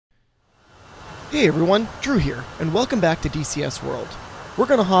Hey everyone, Drew here, and welcome back to DCS World. We're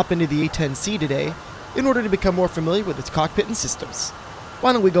going to hop into the A10C today in order to become more familiar with its cockpit and systems.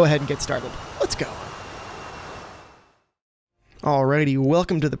 Why don't we go ahead and get started? Let's go. Alrighty,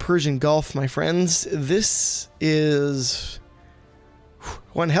 welcome to the Persian Gulf, my friends. This is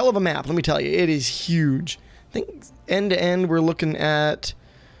one hell of a map, let me tell you. It is huge. I think end to end we're looking at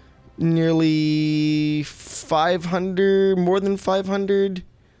nearly 500, more than 500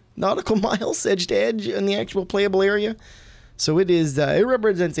 nautical miles edge to edge in the actual playable area. So it is, it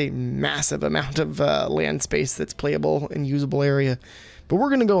represents a massive amount of land space that's playable and usable area. But we're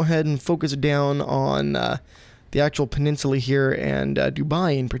going to go ahead and focus down on the actual peninsula here and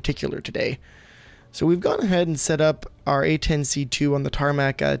Dubai in particular today. So we've gone ahead and set up our A10C2 on the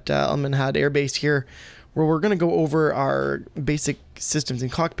tarmac at Al Minhad Air Base here, where we're going to go over our basic systems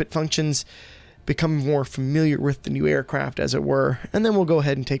and cockpit functions, become more familiar with the new aircraft, as it were, and then we'll go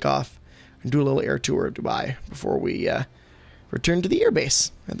ahead and take off and do a little air tour of Dubai before we return to the airbase.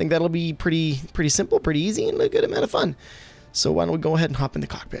 I think that'll be pretty simple, pretty easy, and a good amount of fun. So why don't we go ahead and hop in the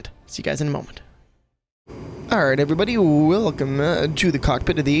cockpit. See you guys in a moment. Alright everybody, welcome to the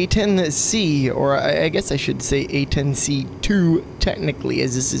cockpit of the A10C, or I guess I should say A10C2 technically,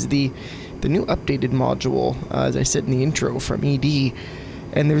 as this is the new updated module, as I said in the intro, from ED.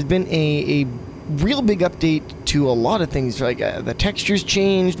 And there's been a real big update to a lot of things, like the textures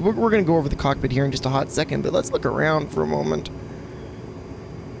changed. We're going to go over the cockpit here in just a hot second, but let's look around for a moment.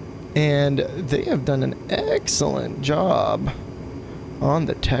 And they have done an excellent job on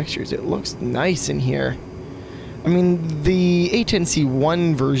the textures. It looks nice in here. I mean, the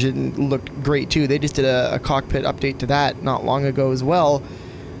A10C1 version looked great too. They just did a cockpit update to that not long ago as well.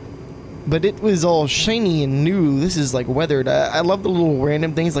 But it was all shiny and new. This is like weathered. I love the little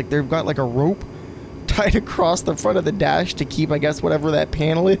random things, like they've got like a rope tied across the front of the dash to keep, I guess, whatever that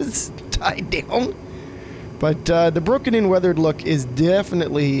panel is tied down. But the broken in weathered look is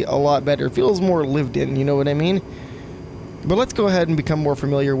definitely a lot better. It feels more lived in, you know what I mean? But let's go ahead and become more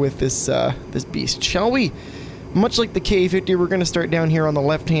familiar with this this beast, shall we? Much like the K-50, we're going to start down here on the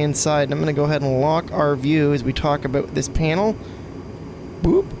left-hand side. And I'm going to go ahead and lock our view as we talk about this panel.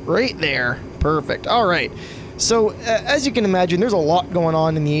 Boop, right there. Perfect. All right. So, as you can imagine, there's a lot going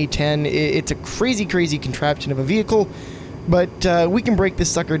on in the A10. It's a crazy, crazy contraption of a vehicle, but we can break this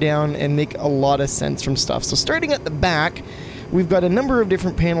sucker down and make a lot of sense from stuff. So, starting at the back, we've got a number of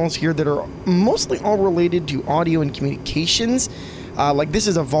different panels here that are mostly all related to audio and communications. Like this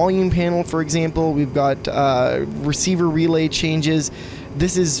is a volume panel, for example. We've got receiver relay changes.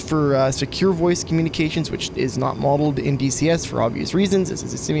 This is for secure voice communications, which is not modeled in DCS for obvious reasons. This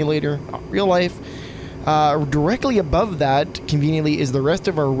is a simulator, not real life. Directly above that, conveniently, is the rest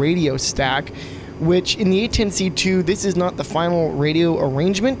of our radio stack, which in the A10C2, this is not the final radio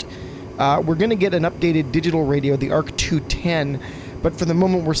arrangement. We're going to get an updated digital radio, the ARC 210, but for the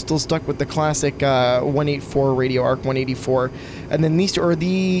moment we're still stuck with the classic 184 radio, ARC 184. And then these two are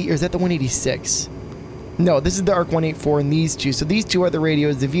the, or is that the 186? No, this is the ARC 184 and these two. So these two are the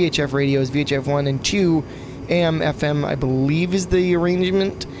radios, the VHF radios, VHF 1 and 2, AM, FM, I believe is the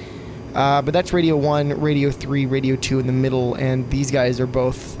arrangement. But that's radio 1, radio 3, radio 2 in the middle, and these guys are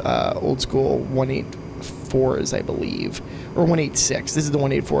both old school 184s, I believe. Or 186. This is the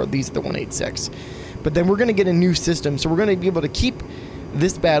 184, these are the 186. But then we're going to get a new system, so we're going to be able to keep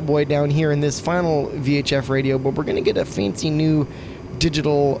this bad boy down here in this final VHF radio, but we're going to get a fancy new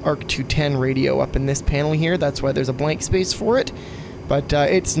digital ARC 210 radio up in this panel here. That's why there's a blank space for it, but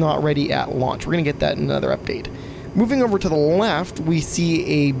it's not ready at launch. We're going to get that in another update. Moving over to the left, we see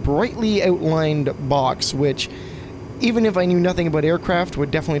a brightly outlined box, which, even if I knew nothing about aircraft,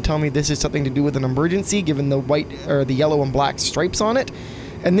 would definitely tell me this is something to do with an emergency, given the white or the yellow and black stripes on it.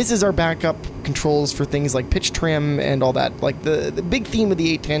 And this is our backup controls for things like pitch trim and all that. Like the big theme of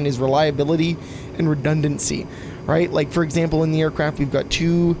the A10 is reliability and redundancy, right? Like, for example, in the aircraft, we've got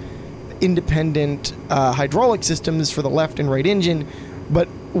two independent hydraulic systems for the left and right engine, but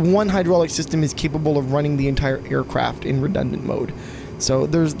one hydraulic system is capable of running the entire aircraft in redundant mode. So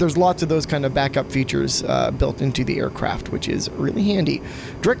there's lots of those kind of backup features built into the aircraft, which is really handy.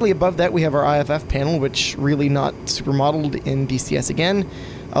 Directly above that, we have our IFF panel, which really not super modeled in DCS again,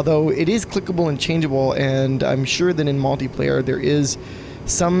 although it is clickable and changeable, and I'm sure that in multiplayer there is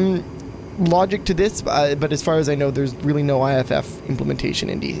some logic to this, but as far as I know, there's really no IFF implementation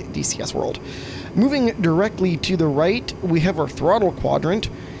in DCS World. Moving directly to the right, we have our throttle quadrant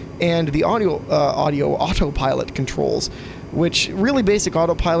and the audio autopilot controls, which really basic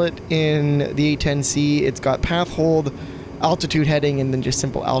autopilot in the A10C. It's got path hold, altitude heading, and then just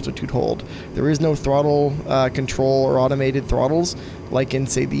simple altitude hold. There is no throttle control or automated throttles like in,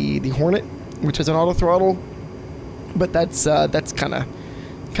 say, the Hornet which is an auto throttle, but that's kind of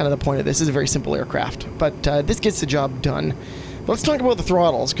the point of this. This is a very simple aircraft, but this gets the job done. But let's talk about the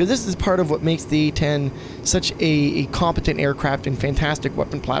throttles, because this is part of what makes the A10 such a competent aircraft and fantastic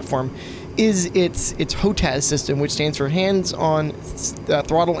weapon platform, is its HOTAS system, which stands for hands-on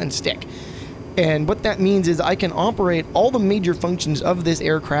throttle and stick. And what that means is I can operate all the major functions of this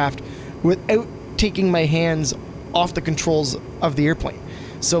aircraft without taking my hands off the controls of the airplane.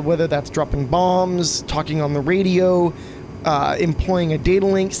 So whether that's dropping bombs, talking on the radio, employing a data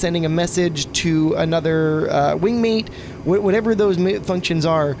link, sending a message to another wingmate, whatever those functions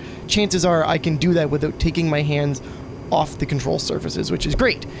are, chances are I can do that without taking my hands off the control surfaces, which is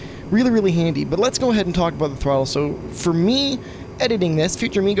great. Really, really handy. But let's go ahead and talk about the throttle. So for me, editing this,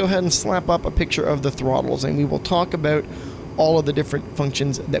 future me, go ahead and slap up a picture of the throttles, and we will talk about all of the different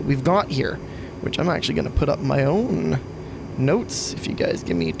functions that we've got here, which I'm actually going to put up my own notes, if you guys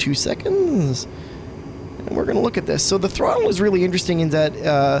give me 2 seconds. And we're going to look at this. So the throttle is really interesting in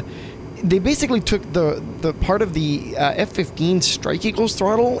that they basically took the part of the F-15 strike equals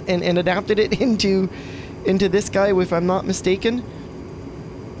throttle and adapted it into this guy, if I'm not mistaken,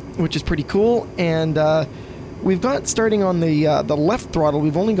 which is pretty cool. And we've got, starting on the left throttle,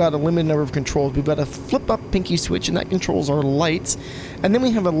 we've only got a limited number of controls. We've got a flip-up pinky switch, and that controls our lights. And then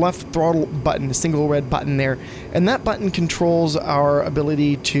we have a left throttle button, a single red button there. And that button controls our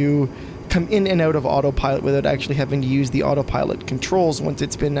ability to come in and out of autopilot without actually having to use the autopilot controls once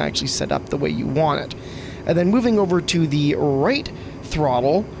it's been actually set up the way you want it. And then moving over to the right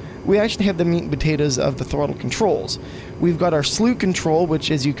throttle, we actually have the meat and potatoes of the throttle controls. We've got our slew control,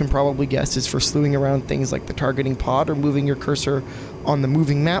 which, as you can probably guess, is for slewing around things like the targeting pod or moving your cursor on the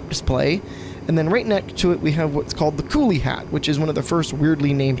moving map display. And then right next to it, we have what's called the coolie hat, which is one of the first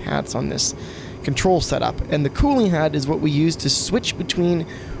weirdly named hats on this control setup. And the coolie hat is what we use to switch between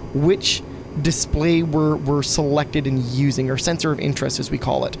which display we're selected and using, or sensor of interest as we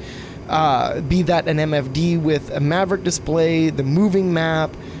call it. Be that an MFD with a Maverick display, the moving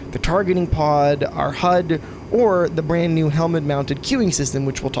map, the targeting pod, our HUD, or the brand new helmet mounted queuing system,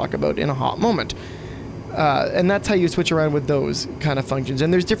 which we'll talk about in a hot moment. And that's how you switch around with those kind of functions.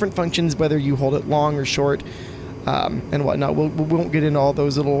 And there's different functions whether you hold it long or short, and whatnot. We won't get into all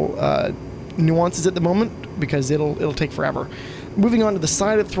those little nuances at the moment because it'll take forever. Moving on to the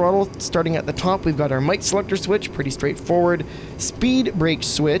side of the throttle, starting at the top, we've got our mic selector switch, pretty straightforward. Speed brake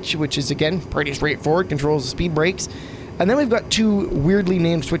switch, which is again pretty straightforward, controls the speed brakes. And then we've got two weirdly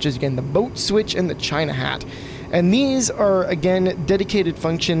named switches again, the boat switch and the China hat. And these are, again, dedicated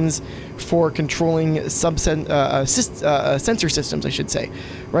functions for controlling sensor systems, I should say.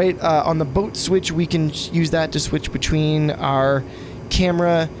 Right? On the boat switch, we can use that to switch between our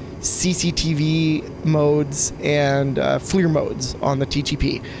camera, CCTV modes, and FLIR modes on the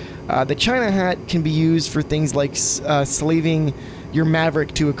TGP. The China hat can be used for things like slaving your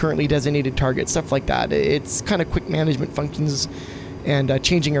Maverick to a currently designated target, stuff like that. It's kind of quick management functions and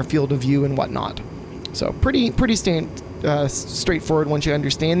changing our field of view and whatnot. So pretty straightforward once you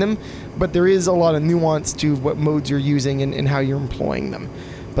understand them, but there is a lot of nuance to what modes you're using and how you're employing them.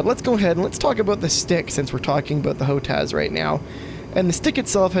 But let's go ahead and let's talk about the stick, since we're talking about the HOTAS right now. And the stick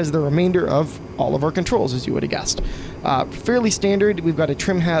itself has the remainder of all of our controls, as you would have guessed. Fairly standard. We've got a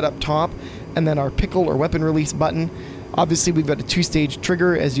trim hat up top, and then our pickle or weapon release button. Obviously, we've got a two-stage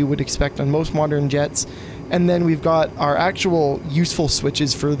trigger, as you would expect on most modern jets. And then we've got our actual useful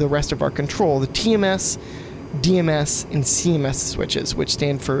switches for the rest of our control, the TMS, DMS, and CMS switches, which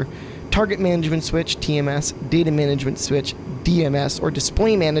stand for Target Management Switch, TMS, Data Management Switch, DMS, or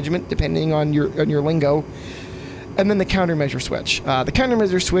Display Management, depending on your lingo. And then the countermeasure switch. The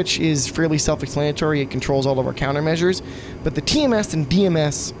countermeasure switch is fairly self-explanatory. It controls all of our countermeasures. But the TMS and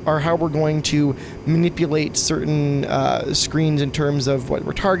DMS are how we're going to manipulate certain screens in terms of what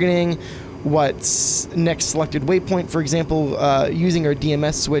we're targeting, what's next selected waypoint. For example, using our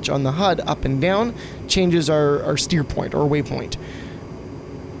DMS switch on the HUD up and down changes our steer point or waypoint.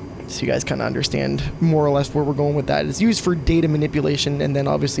 So you guys kind of understand more or less where we're going with that. It's used for data manipulation, and then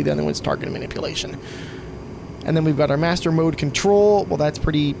obviously the other one's target manipulation. And then we've got our master mode control. Well, that's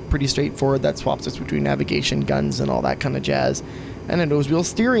pretty straightforward. That swaps us between navigation, guns, and all that kind of jazz. And a nose wheel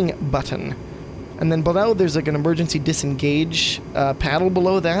steering button. And then below, there's like an emergency disengage paddle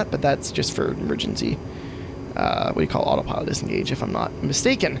below that, but that's just for emergency, what do you call autopilot disengage, if I'm not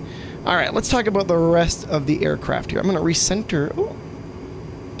mistaken. All right, let's talk about the rest of the aircraft here. I'm going to recenter. Oh,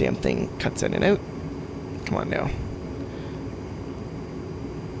 damn thing cuts in and out. Come on now.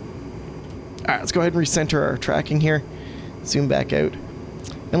 Alright, let's go ahead and recenter our tracking here. Zoom back out.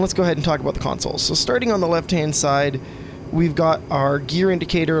 And let's go ahead and talk about the consoles. So starting on the left-hand side, we've got our gear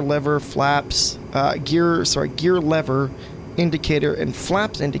indicator, lever, flaps, gear lever indicator, and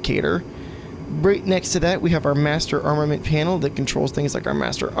flaps indicator. Right next to that, we have our master armament panel that controls things like our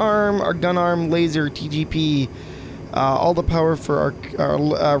master arm, our gun arm, laser, TGP, all the power for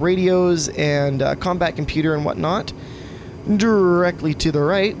our radios and combat computer and whatnot. Directly to the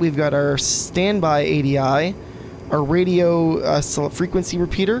right, we've got our standby ADI, our radio frequency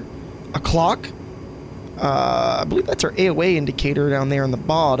repeater, a clock. I believe that's our AOA indicator down there on the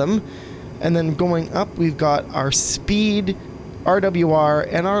bottom. And then going up, we've got our speed, RWR,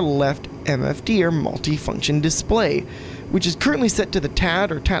 and our left MFD, or multifunction display, which is currently set to the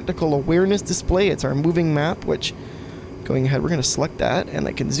TAD, or Tactical Awareness Display. It's our moving map, which, going ahead, we're going to select that, and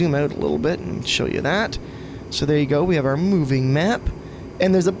I can zoom out a little bit and show you that. So there you go, we have our moving map,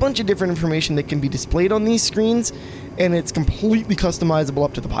 and there's a bunch of different information that can be displayed on these screens, and it's completely customizable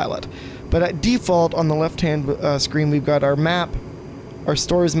up to the pilot. But at default, on the left-hand screen, we've got our map, our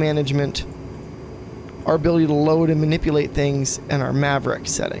stores management, our ability to load and manipulate things, and our Maverick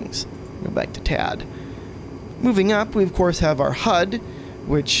settings. Go back to TAD. Moving up, we of course have our HUD,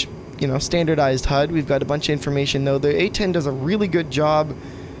 which, you know, standardized HUD. We've got a bunch of information, though. The A10 does a really good job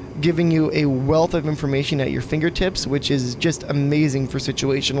giving you a wealth of information at your fingertips, which is just amazing for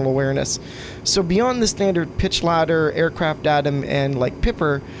situational awareness. So beyond the standard pitch ladder, aircraft datum, and like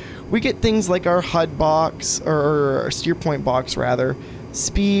Pipper, we get things like our HUD box, or our steer point box rather,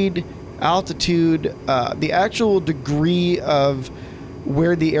 speed, altitude, the actual degree of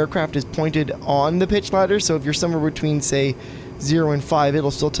where the aircraft is pointed on the pitch ladder. So if you're somewhere between, say, 0 and 5, it'll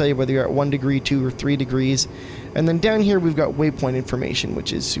still tell you whether you're at 1 degree, 2, or 3 degrees. And then down here we've got waypoint information,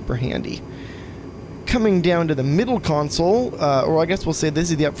 which is super handy. Coming down to the middle console, or I guess we'll say this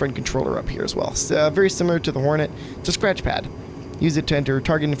is the upfront controller up here as well. So, very similar to the Hornet. It's a scratch pad. Use it to enter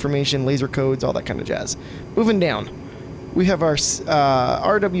target information, laser codes, all that kind of jazz. Moving down, we have our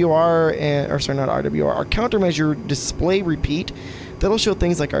RWR, our countermeasure display repeat. That'll show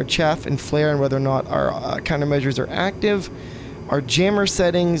things like our chaff and flare and whether or not our countermeasures are active, our jammer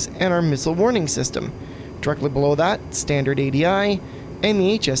settings, and our missile warning system. Directly below that, standard ADI and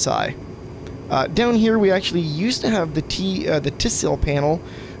the HSI. Down here, we actually used to have the TSIL panel,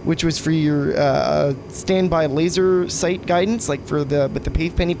 which was for your standby laser sight guidance, like for the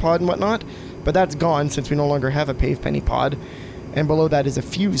Pave Penny pod and whatnot. But that's gone since we no longer have a Pave Penny pod. And below that is a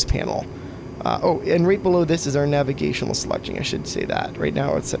fuse panel. And right below this is our navigational selection, I should say that. Right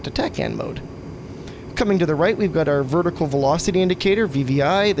now it's set to TACAN mode. Coming to the right, we've got our vertical velocity indicator,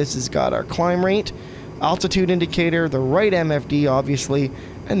 VVI. This has got our climb rate, altitude indicator, the right MFD, obviously,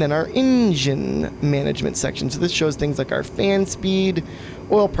 and then our engine management section. So this shows things like our fan speed,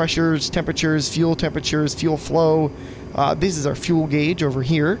 oil pressures, temperatures, fuel flow. This is our fuel gauge over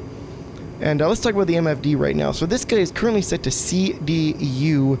here. And let's talk about the MFD right now. So this guy is currently set to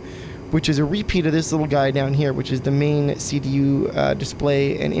CDU, which is a repeat of this little guy down here, which is the main CDU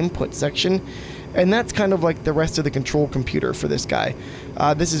display and input section. And that's kind of like the rest of the control computer for this guy.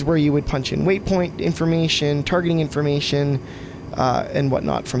 This is where you would punch in waypoint information, targeting information, and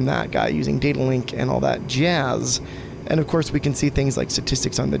whatnot from that guy using data link and all that jazz. And of course we can see things like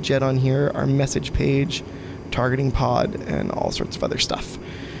statistics on the jet on here, our message page, targeting pod, and all sorts of other stuff.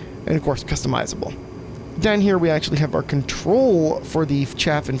 And of course customizable. Down here we actually have our control for the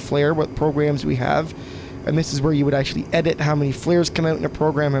chaff and flare, what programs we have. And this is where you would actually edit how many flares come out in a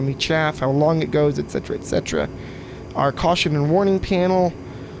program, how many chaff, how long it goes, etc., etc. Our caution and warning panel,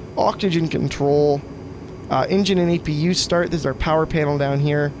 oxygen control, engine and APU start. This is our power panel down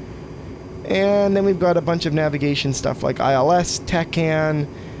here. And then we've got a bunch of navigation stuff like ILS, TACAN,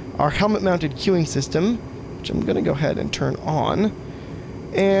 our helmet-mounted queuing system, which I'm going to go ahead and turn on.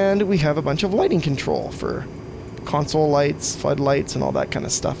 And we have a bunch of lighting control for console lights, floodlights, and all that kind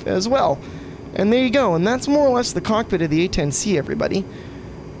of stuff as well. And there you go, and that's more or less the cockpit of the A10C, everybody.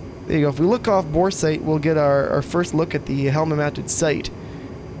 There you go. If we look off bore sight, we'll get our first look at the helmet-mounted sight,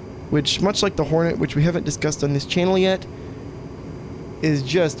 which, much like the Hornet, which we haven't discussed on this channel yet, is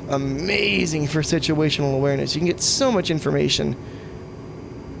just amazing for situational awareness. You can get so much information.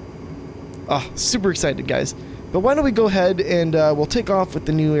 Super excited, guys. But why don't we go ahead and we'll take off with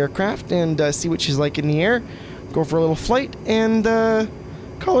the new aircraft and see what she's like in the air, go for a little flight, and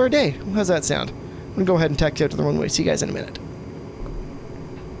call her a day. How's that sound? I'm going to go ahead and taxi out to the runway. See you guys in a minute.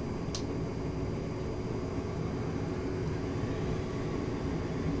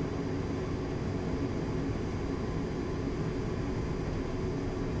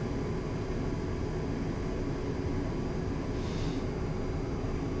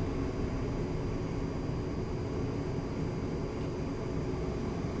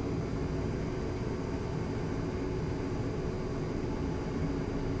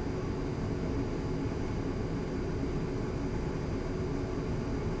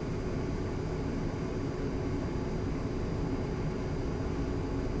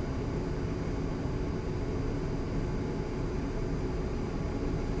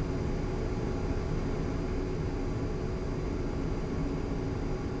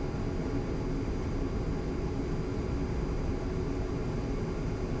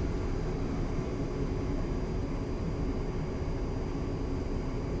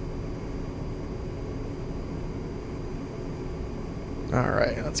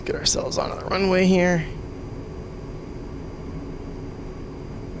 Alright, let's get ourselves onto the runway here.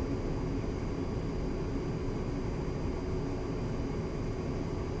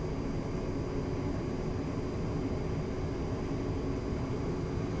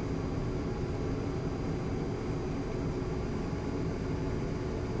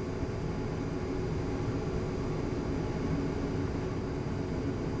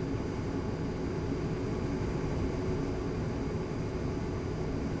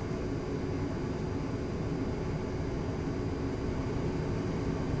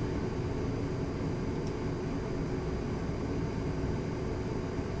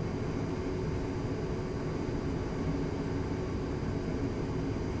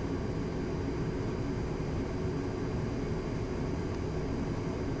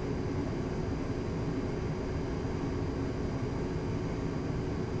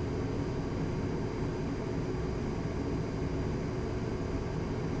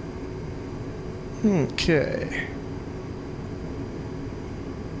 Okay.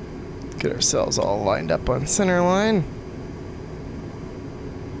 Get ourselves all lined up on center line.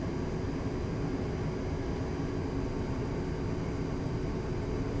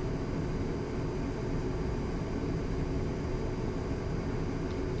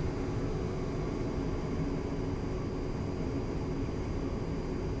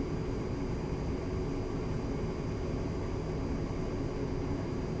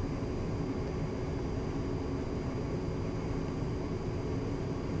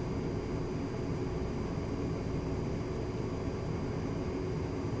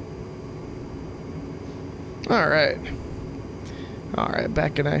 Alright. Alright,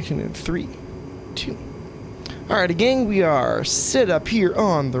 back in action in 3, 2. Alrighty, gang, we are set up here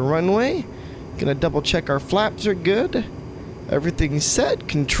on the runway. Gonna double check our flaps are good. Everything's set.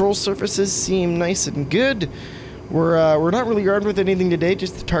 Control surfaces seem nice and good. We're not really armed with anything today,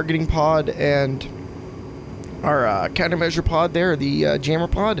 just the targeting pod and our countermeasure pod there, the jammer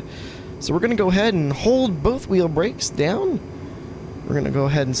pod. So we're gonna go ahead and hold both wheel brakes down. We're gonna go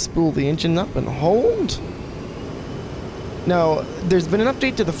ahead and spool the engine up and hold. Now, there's been an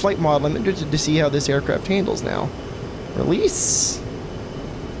update to the flight model. I'm interested to see how this aircraft handles now. Release.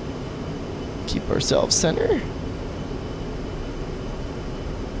 Keep ourselves center.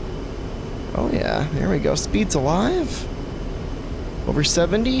 Oh yeah, there we go. Speed's alive. Over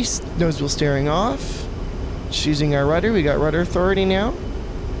 70. Nose wheel steering off. Choosing our rudder. We got rudder authority now.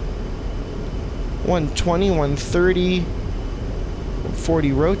 120, 130,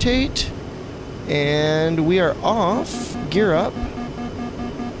 140 rotate. And we are off. Gear up.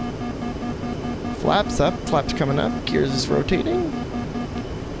 Flaps up. Flaps coming up. Gears is rotating.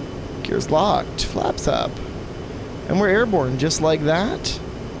 Gears locked. Flaps up. And we're airborne just like that.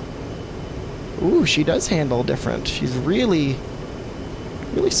 Ooh, she does handle different. She's really,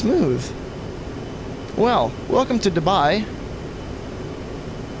 really smooth. Well, welcome to Dubai.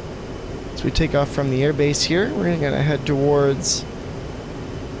 As we take off from the airbase here, we're going to head towards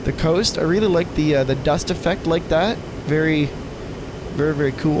the coast. I really like the dust effect like that. Very, very,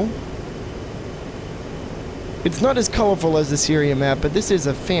 very cool. It's not as colorful as the Syria map, but this is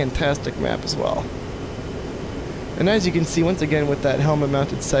a fantastic map as well. And as you can see, once again, with that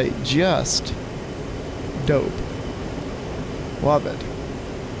helmet-mounted sight, just dope. Love it.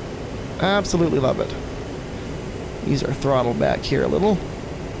 Absolutely love it. Use our throttle back here a little.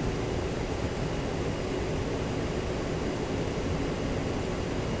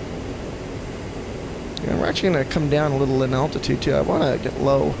 And we're actually going to come down a little in altitude too. I want to get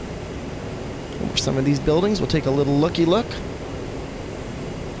low over some of these buildings. We'll take a little looky look.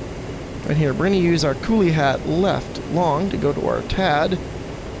 Right here, we're going to use our coolie hat left long to go to our TAD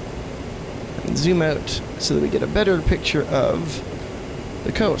and zoom out so that we get a better picture of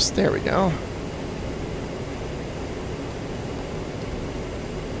the coast. There we go.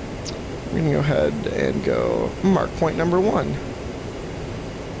 We're going to go ahead and go mark point number 1.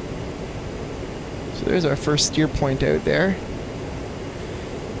 So there's our first steer point out there.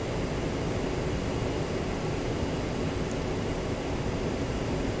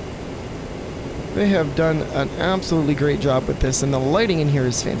 They have done an absolutely great job with this, and the lighting in here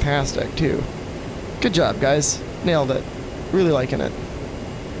is fantastic too. Good job, guys. Nailed it. Really liking it.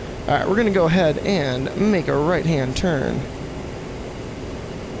 Alright, we're going to go ahead and make a right-hand turn.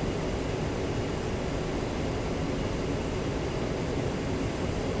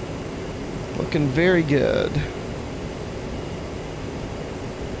 Looking very good.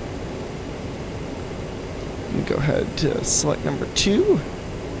 We go ahead to select number 2.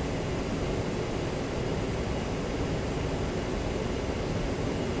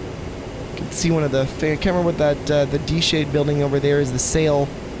 see one of the... I can't remember what that the D-shade building over there is. The Sail.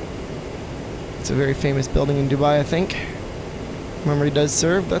 It's a very famous building in Dubai, I think. Memory does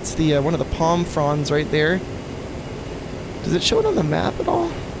serve. That's the one of the palm fronds right there. Does it show it on the map at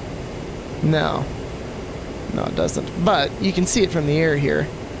all? No. No, it doesn't. But you can see it from the air here.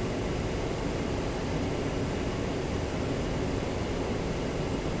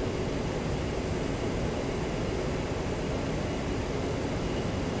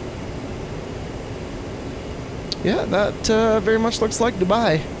 Yeah, that very much looks like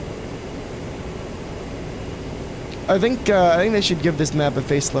Dubai. I think they should give this map a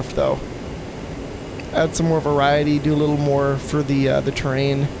facelift, though. Add some more variety, do a little more for the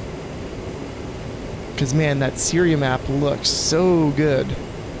terrain. Because, man, that Syria map looks so good.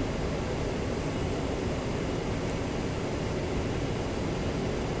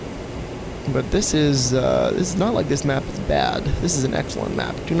 But this is not like this map is bad. This is an excellent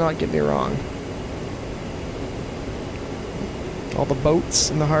map. Do not get me wrong. All the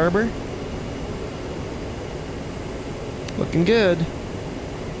boats in the harbor. Looking good.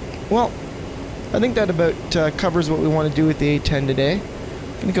 Well, I think that about covers what we want to do with the A10 today.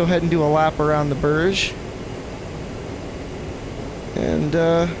 I'm going to go ahead and do a lap around the Burj. And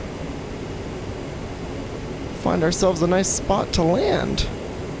find ourselves a nice spot to land,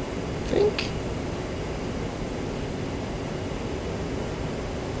 I think.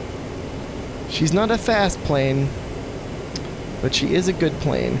 She's not a fast plane, but she is a good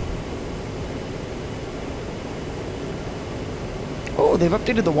plane. Oh, they've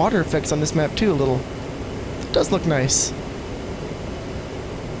updated the water effects on this map too a little. It does look nice.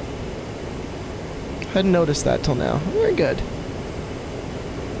 Hadn't noticed that till now. Very good.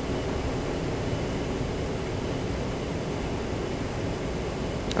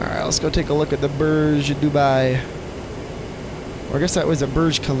 Alright, let's go take a look at the Burj Dubai. Or I guess that was a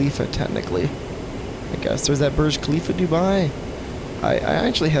Burj Khalifa technically. I guess. There's that Burj Khalifa Dubai. I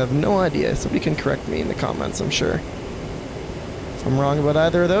actually have no idea. Somebody can correct me in the comments, I'm sure. If I'm wrong about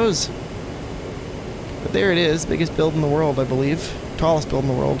either of those. But there it is. Biggest build in the world, I believe. Tallest build in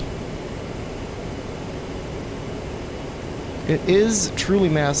the world. It is truly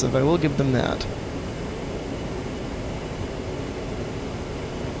massive. I will give them that.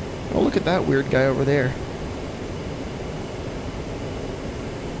 Oh, look at that weird guy over there.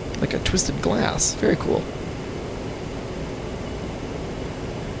 Like a twisted glass. Very cool.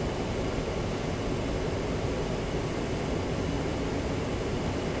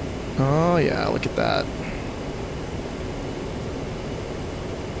 Oh yeah, look at that.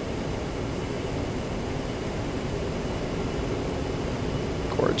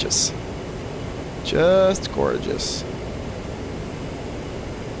 Gorgeous. Just gorgeous.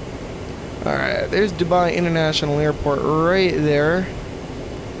 Alright, there's Dubai International Airport right there.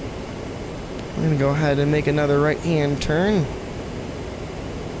 I'm gonna go ahead and make another right-hand turn.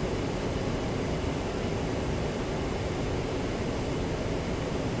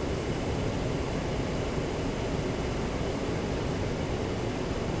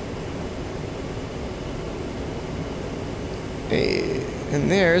 Hey, and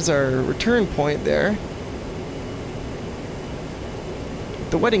there's our return point there.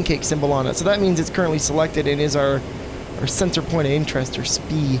 The wedding cake symbol on it. So that means it's currently selected and is our center point of interest, or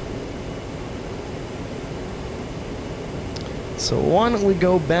SPI. So why don't we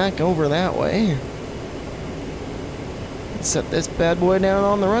go back over that way and set this bad boy down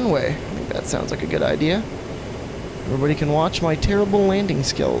on the runway. I think that sounds like a good idea. Everybody can watch my terrible landing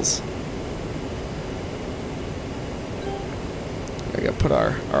skills. I gotta put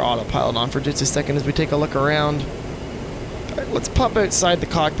our autopilot on for just a second as we take a look around. Alright, let's pop outside the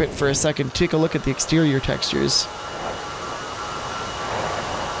cockpit for a second, take a look at the exterior textures.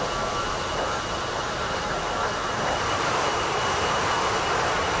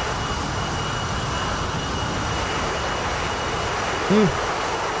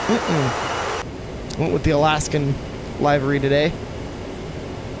 Went with the Alaskan livery today.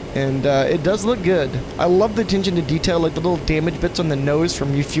 And it does look good. I love the attention to detail, like the little damage bits on the nose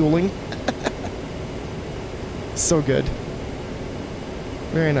from refueling. So good.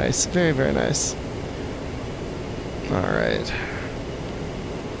 Very nice. Very, very nice. Alright.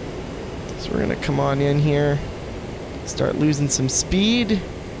 So we're going to come on in here. Start losing some speed.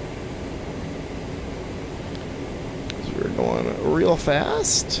 We're going real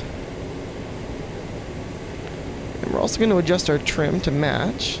fast. And we're also going to adjust our trim to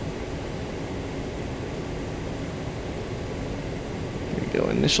match. Here we go,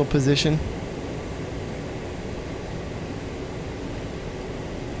 initial position.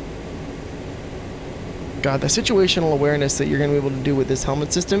 God, the situational awareness that you're going to be able to do with this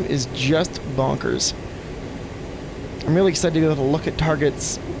helmet system is just bonkers. I'm really excited to be able to look at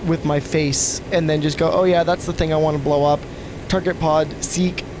targets with my face and then just go, oh yeah, that's the thing I want to blow up. Target pod,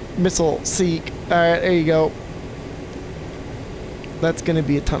 seek, missile, seek. Alright, there you go. That's going to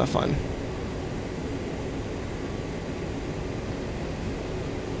be a ton of fun.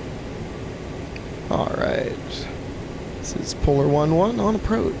 Alright. This is Polar 1-1 on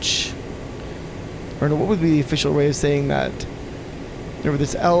approach. Or no, what would be the official way of saying that? Over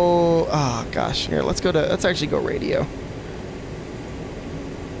this L... Oh, gosh. Here, let's actually go radio.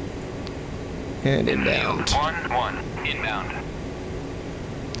 And inbound. 1-1, inbound.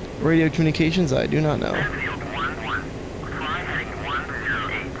 Radio communications, I do not know.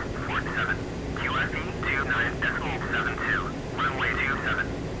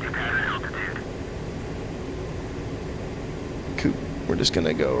 Cool. We're just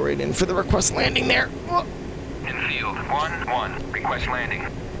gonna go right in for the request landing there. Oh. In field 1-1, request landing.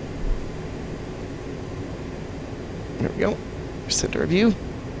 There we go. Center of view.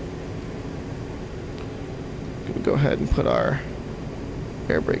 Gonna go ahead and put our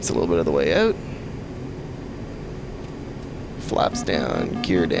air brakes a little bit of the way out. Flaps down,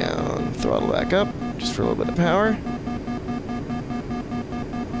 gear down, throttle back up, just for a little bit of power.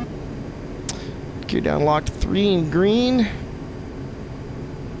 Gear down locked 3 in green.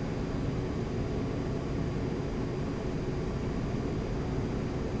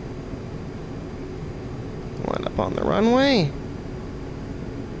 Line up on the runway.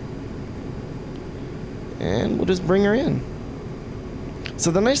 And we'll just bring her in. So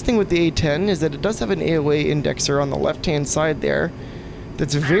the nice thing with the A10 is that it does have an AOA indexer on the left-hand side there.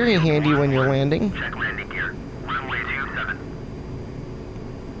 That's very handy when you're landing. Check landing gear. Runway 27.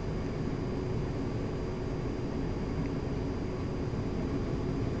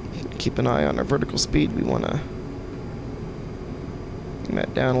 Keep an eye on our vertical speed. We want to bring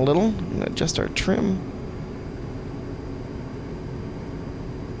that down a little and adjust our trim.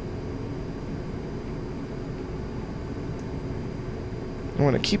 We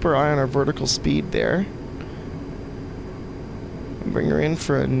want to keep our eye on our vertical speed there. And bring her in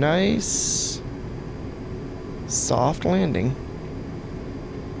for a nice, soft landing.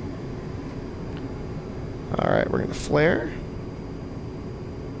 Alright, we're going to flare.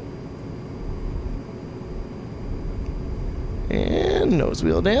 And nose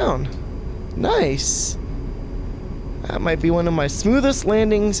wheel down. Nice. That might be one of my smoothest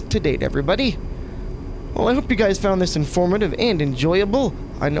landings to date, everybody. Well, I hope you guys found this informative and enjoyable.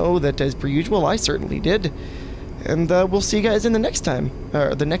 I know that, as per usual, I certainly did. And we'll see you guys in the next time.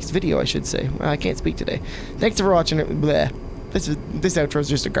 Or the next video, I should say. I can't speak today. Thanks for watching. Bleh. This outro is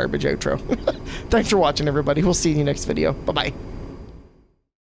just a garbage outro. Thanks for watching, everybody. We'll see you in the next video. Bye-bye.